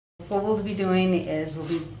what we'll be doing is we'll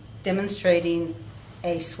be demonstrating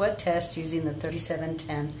a sweat test using the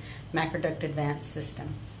 3710 Macroduct Advanced system.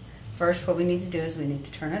 First, what we need to do is we need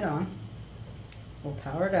to turn it on. We'll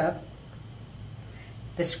power it up.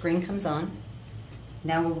 The screen comes on.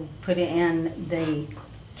 Now we'll put in the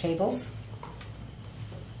cables.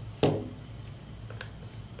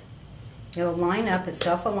 It'll line up, it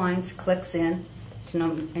self-aligns, clicks in to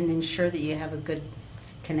know, and ensure that you have a good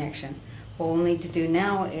connection. What we'll need to do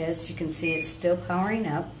now is, you can see it's still powering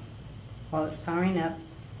up. While it's powering up,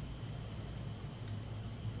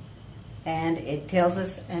 and it tells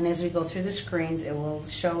us, and as we go through the screens, it will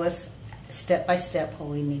show us step by step what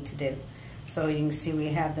we need to do. So you can see we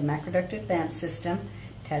have the Macroduct Advanced system.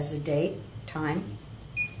 It has the date, time.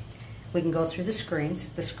 We can go through the screens.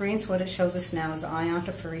 The screens, what it shows us now is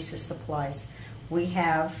iontophoresis supplies. We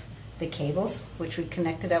have the cables, which we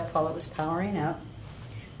connected up while it was powering up.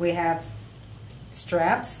 We have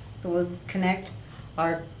straps that will connect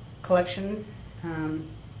our collection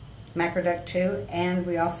Macroduct to, and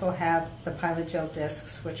we also have the pilot gel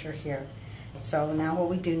discs, which are here. So now what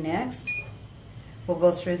we do next, we'll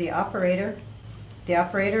go through the operator. The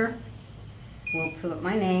operator will put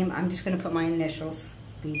my name. I'm just going to put my initials,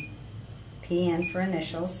 PN for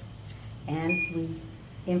initials, and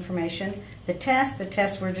information. The test,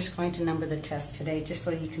 we're just going to number the test today, just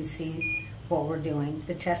so you can see what we're doing.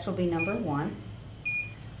 The test will be number 1.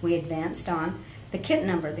 We advanced on. The kit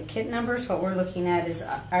number is what we're looking at. Is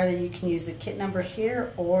either you can use the kit number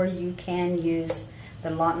here, or you can use the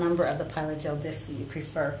lot number of the pilot gel disc that you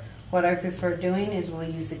prefer. What I prefer doing is we'll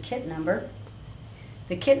use the kit number.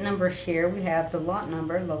 The kit number here, we have the lot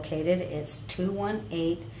number located. It's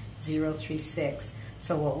 218036.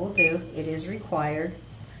 So what we'll do, it is required.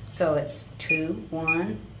 So it's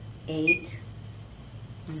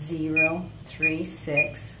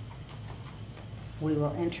 218036. We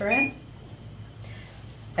will enter it.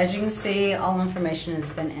 As you can see, all information has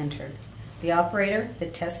been entered. The operator, the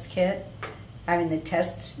test kit, the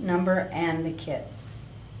test number, and the kit.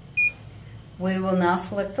 We will now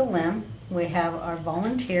select the limb. We have our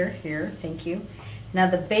volunteer here, thank you. Now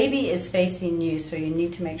the baby is facing you, so you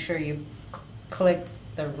need to make sure you click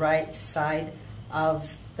the right side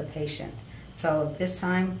of the patient. So this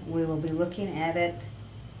time we will be looking at it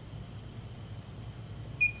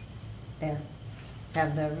there.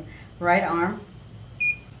 Have the right arm.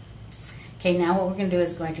 Okay, now what we're going to do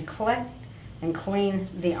is going to collect and clean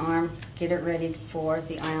the arm, get it ready for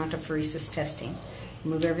the iontophoresis testing.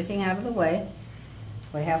 Move everything out of the way.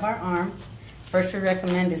 We have our arm. First we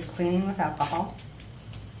recommend is cleaning with alcohol.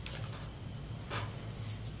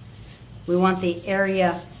 We want the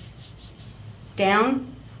area down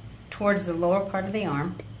towards the lower part of the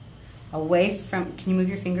arm, away from, can you move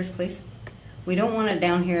your fingers please? We don't want it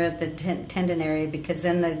down here at the tendon area, because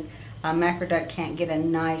then the Macroduct can't get a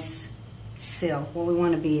nice seal. What we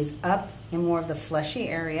want to be is up in more of the fleshy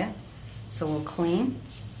area. So we'll clean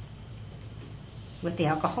with the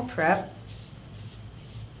alcohol prep.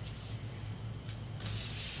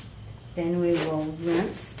 Then we will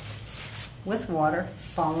rinse with water,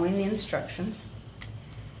 following the instructions.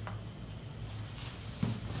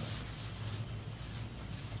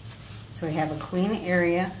 So we have a clean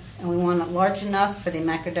area, and we want it large enough for the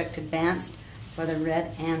Macroduct Advanced for the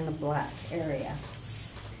red and the black area.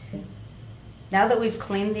 Now that we've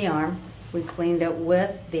cleaned the arm, we cleaned it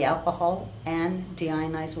with the alcohol and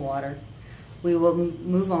deionized water, we will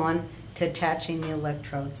move on to attaching the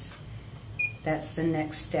electrodes. That's the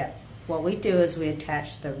next step. What we do is we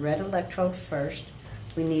attach the red electrode first.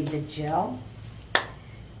 We need the gel.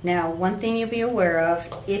 Now, one thing you'll be aware of,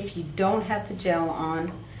 if you don't have the gel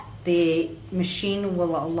on, the machine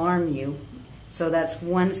will alarm you. So that's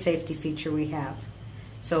one safety feature we have.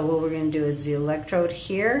 So what we're going to do is the electrode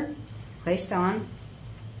here, placed on.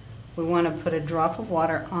 We want to put a drop of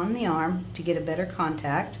water on the arm to get a better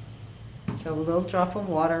contact. So a little drop of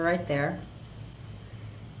water right there.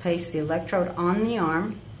 Place the electrode on the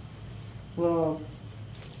arm. We'll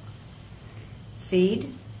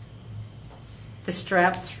feed the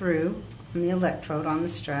strap through on the electrode on the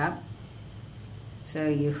strap. So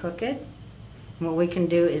you hook it. What we can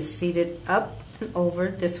do is feed it up and over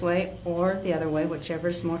this way or the other way, whichever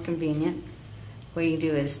is more convenient. What you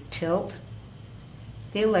do is tilt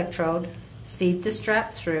the electrode, feed the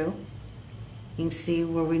strap through. You can see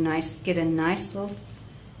where we get a nice little,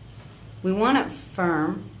 we want it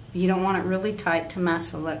firm. You don't want it really tight to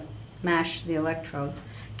mash the electrode.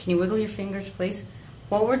 Can you wiggle your fingers, please?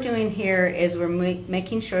 What we're doing here is we're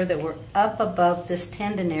making sure that we're up above this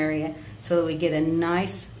tendon area so that we get a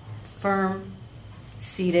nice, firm,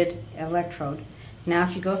 seated electrode. Now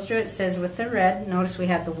if you go through, it says with the red, notice we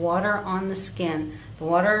have the water on the skin. The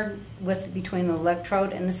water between the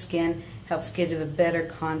electrode and the skin helps give it a better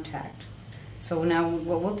contact. So now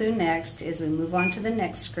what we'll do next is we move on to the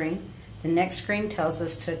next screen. The next screen tells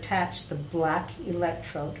us to attach the black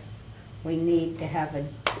electrode. We need to have a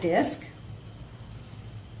disc.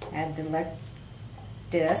 Add the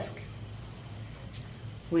disc.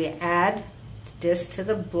 We add the disc to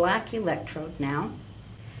the black electrode now.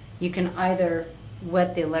 You can either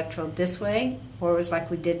wet the electrode this way, or it was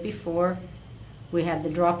like we did before. We had the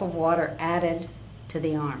drop of water added to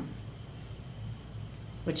the arm.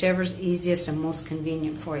 Whichever's easiest and most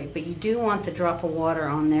convenient for you. But you do want the drop of water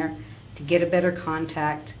on there to get a better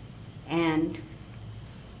contact and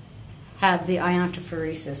have the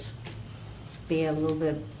iontophoresis be a little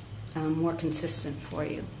bit more consistent for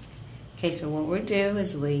you. Okay, so what we do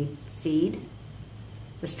is we feed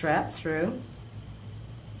the strap through.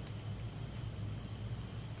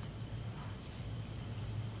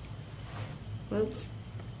 Whoops.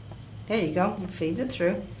 There you go. We feed it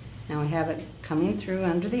through. Now we have it coming through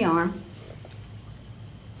under the arm.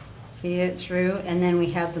 Feed it through, and then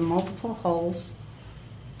we have the multiple holes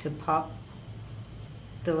to pop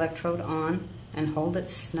the electrode on and hold it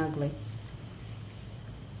snugly.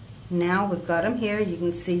 Now we've got them here. You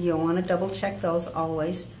can see you'll want to double check those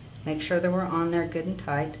always. Make sure that we're on there good and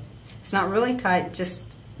tight. It's not really tight, just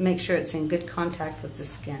make sure it's in good contact with the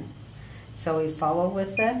skin. So we follow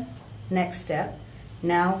with the next step.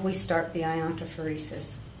 Now we start the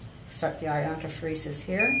iontophoresis. Start the iontophoresis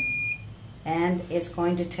here, and it's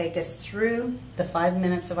going to take us through the 5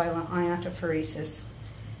 minutes of iontophoresis.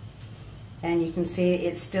 And you can see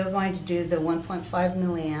it's still going to do the 1.5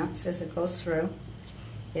 milliamps as it goes through.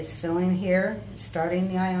 It's filling here, it's starting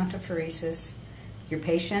the iontophoresis. Your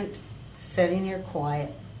patient sitting here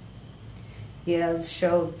quiet. You'll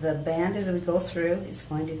show the band as we go through. It's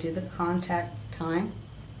going to do the contact time.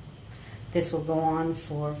 This will go on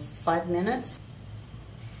for 5 minutes.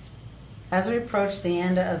 As we approach the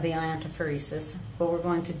end of the iontophoresis, what we're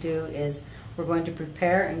going to do is we're going to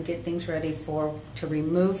prepare and get things ready to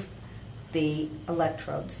remove the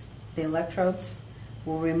electrodes. The electrodes,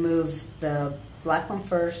 we'll remove the black one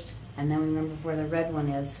first, and then remember where the red one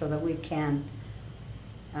is so that we can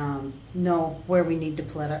know where we need to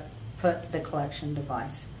put the collection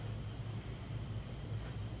device.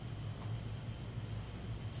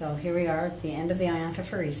 So here we are at the end of the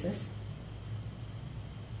iontophoresis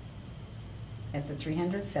at the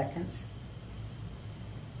 300 seconds.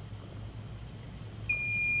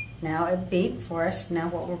 Now it beeped for us. Now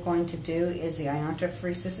what we're going to do is the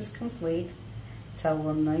iontophoresis is complete, so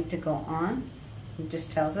we'll need to go on. It just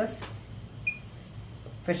tells us.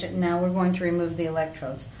 Push it. Now we're going to remove the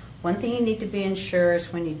electrodes. One thing you need to be sure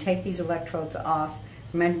is when you take these electrodes off,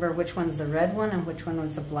 remember which one's the red one and which one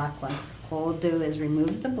was the black one. What we'll do is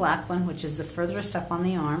remove the black one, which is the furthest up on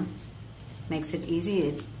the arm. Makes it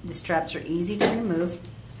easy. The straps are easy to remove.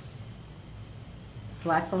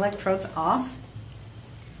 Black electrodes off.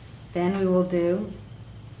 Then we will do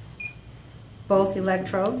both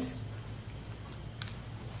electrodes.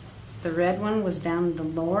 The red one was down the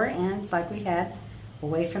lower end, like we had,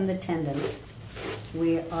 away from the tendons.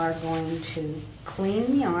 We are going to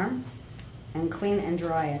clean the arm and clean and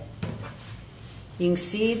dry it. You can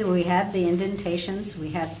see that we had the indentations. We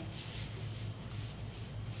had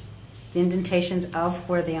the indentations of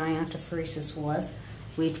where the iontophoresis was.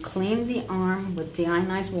 We've cleaned the arm with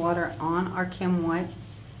deionized water on our Chem wipe.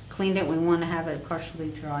 Cleaned it. We want to have it partially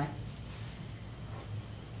dry.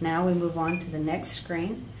 Now we move on to the next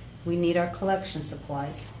screen. We need our collection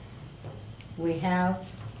supplies. We have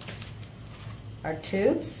our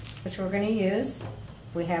tubes, which we're going to use.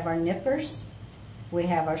 We have our nippers. We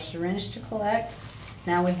have our syringe to collect.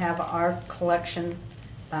 Now we have our collection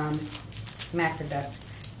macroduct.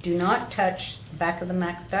 Do not touch the back of the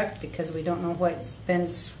macroduct because we don't know what's been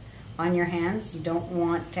on your hands. You don't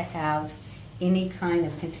want to have any kind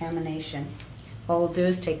of contamination. What we'll do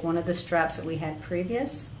is take one of the straps that we had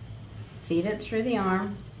previous, feed it through the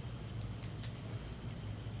arm,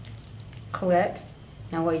 click.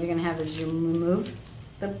 Now what you're going to have is you remove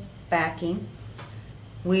the backing.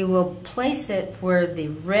 We will place it where the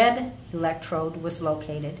red electrode was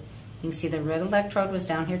located. You can see the red electrode was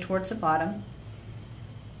down here towards the bottom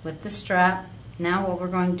with the strap. Now what we're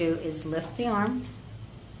going to do is lift the arm.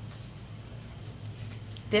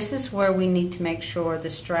 This is where we need to make sure the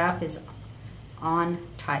strap is on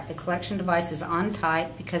tight. The collection device is on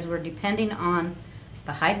tight because we're depending on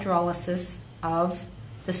the hydrolysis of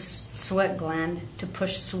the sweat gland to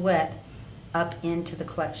push sweat up into the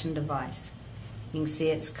collection device. You can see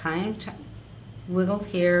it's kind of wiggled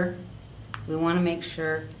here We want to make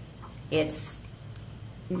sure it's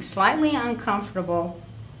slightly uncomfortable.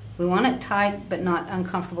 We want it tight but not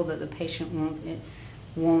uncomfortable that the patient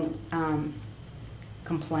won't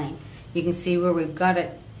complain. You can see where we've got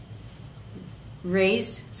it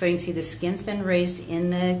raised, so you can see the skin's been raised in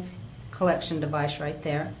the collection device right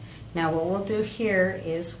there. Now what we'll do here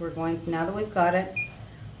is now that we've got it,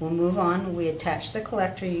 we'll move on. We attach the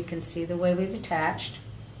collector. You can see the way we've attached.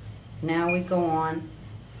 Now we go on.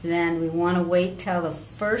 Then we want to wait till the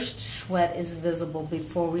first sweat is visible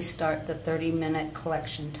before we start the 30-minute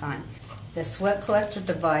collection time. The sweat collector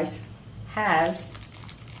device has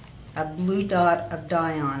a blue dot of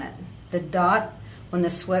dye on it. The dot, when the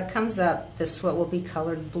sweat comes up, the sweat will be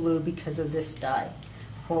colored blue because of this dye.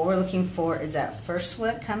 What we're looking for is that first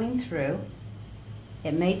sweat coming through.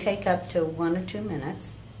 It may take up to 1 or 2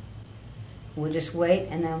 minutes. We'll just wait,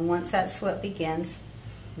 and then once that sweat begins,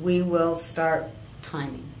 we will start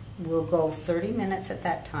timing. We'll go 30 minutes at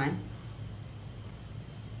that time.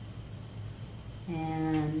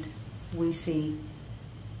 And we see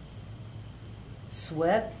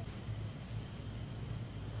sweat.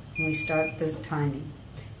 And we start the timing.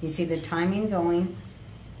 You see the timing going,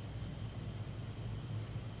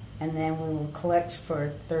 and then we will collect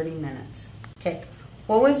for 30 minutes. Okay,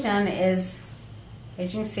 what we've done is,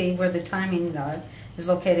 as you can see where the timing is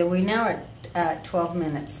located, we now are at 12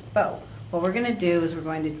 minutes. But what we're going to do is we're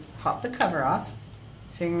going to pop the cover off.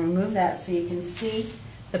 So you're going to remove that so you can see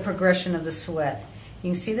the progression of the sweat.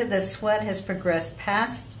 You can see that the sweat has progressed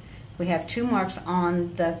past, we have 2 marks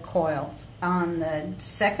on the coil. On the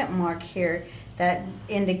second mark here, that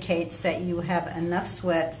indicates that you have enough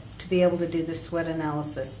sweat to be able to do the sweat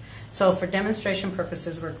analysis. So for demonstration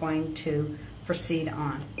purposes, we're going to proceed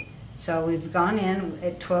on. So we've gone in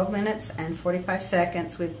at 12 minutes and 45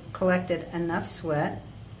 seconds. We've collected enough sweat.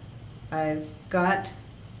 I've got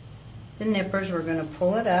the nippers. We're going to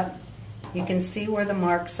pull it up. You can see where the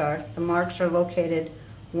marks are. The marks are located,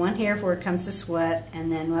 one here where it comes to sweat,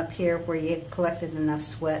 and then up here where you've collected enough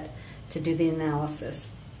sweat to do the analysis.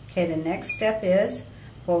 Okay, the next step is,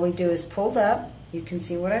 what we do is pulled up. You can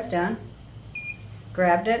see what I've done.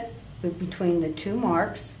 Grabbed it between the 2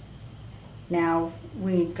 marks. Now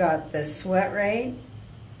we've got the sweat rate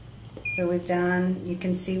that we've done. You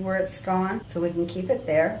can see where it's gone, so we can keep it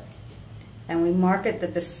there. And we mark it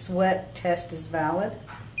that the sweat test is valid.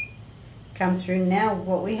 Come through. Now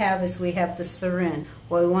what we have is we have the syringe.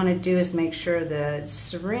 What we want to do is make sure the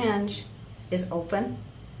syringe is open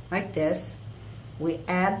like this. We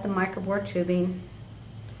add the microbore tubing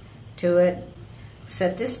to it,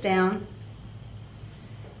 set this down,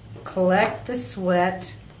 collect the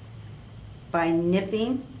sweat by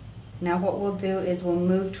nipping. Now what we'll do is we'll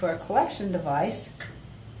move to our collection device.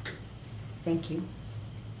 Thank you.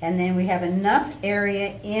 And then we have enough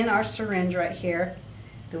area in our syringe right here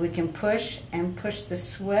that we can push the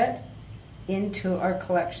sweat into our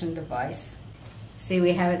collection device. See,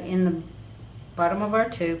 we have it in the bottom of our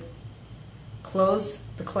tube. Close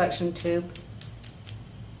the collection tube,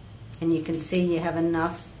 and you can see you have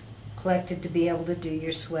enough collected to be able to do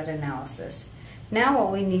your sweat analysis. Now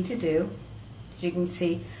what we need to do, as you can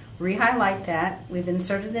see, re-highlight that. We've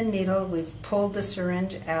inserted the needle, we've pulled the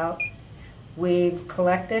syringe out, we've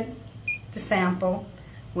collected the sample,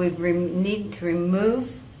 we need to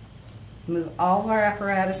remove all of our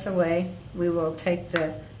apparatus away. We will take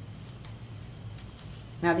now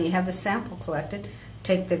that you have the sample collected,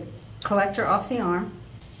 take the collector off the arm.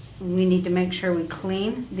 We need to make sure we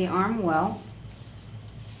clean the arm well,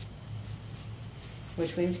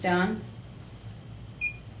 which we've done.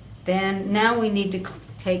 Then now we need to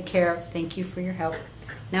take care of, thank you for your help.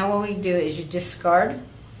 Now what we do is you discard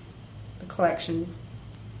the collection.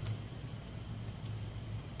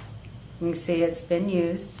 You can see it's been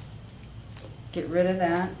used. Get rid of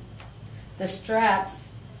that. The straps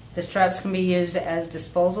can be used as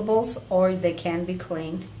disposables, or they can be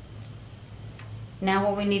cleaned. Now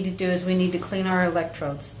what we need to do is we need to clean our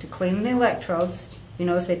electrodes. To clean the electrodes, you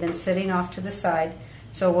notice they've been sitting off to the side.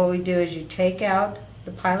 So what we do is you take out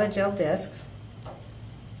the pilot gel discs,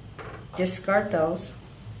 discard those.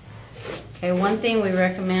 Okay, one thing we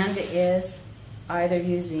recommend is either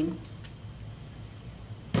using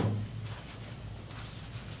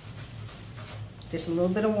just a little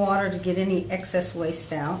bit of water to get any excess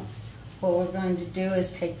waste out. What we're going to do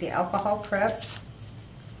is take the alcohol preps,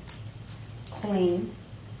 clean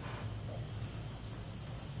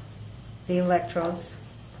the electrodes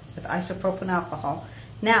with isopropyl alcohol.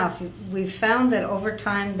 Now, we've found that over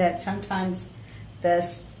time that sometimes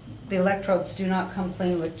the electrodes do not come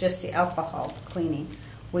clean with just the alcohol cleaning.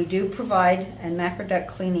 We do provide Macroduct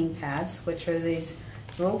cleaning pads, which are these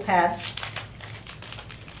little pads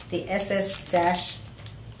the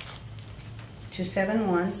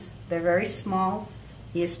SS-271s. They're very small.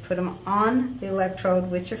 You just put them on the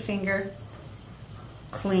electrode with your finger,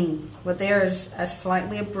 clean. What there is a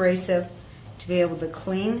slightly abrasive to be able to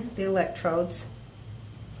clean the electrodes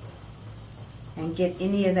and get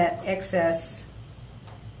any of that excess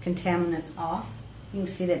contaminants off. You can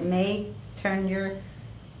see that may turn your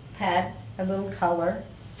pad a little color.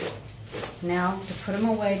 Now to put them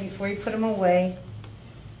away, before you put them away,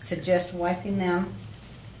 suggest wiping them,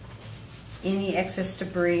 any excess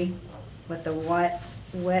debris, with the wet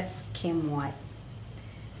Kim wipe.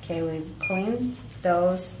 Okay, we've cleaned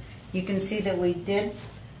those. You can see that we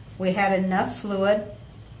had enough fluid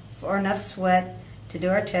or enough sweat to do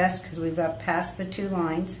our test because we've got past the 2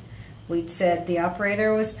 lines. We said the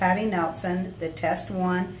operator was Patty Nelson, the test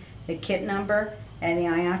won, the kit number and the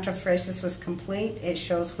iontophoresis was complete. It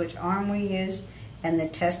shows which arm we used, and the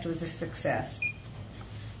test was a success.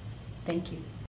 Thank you.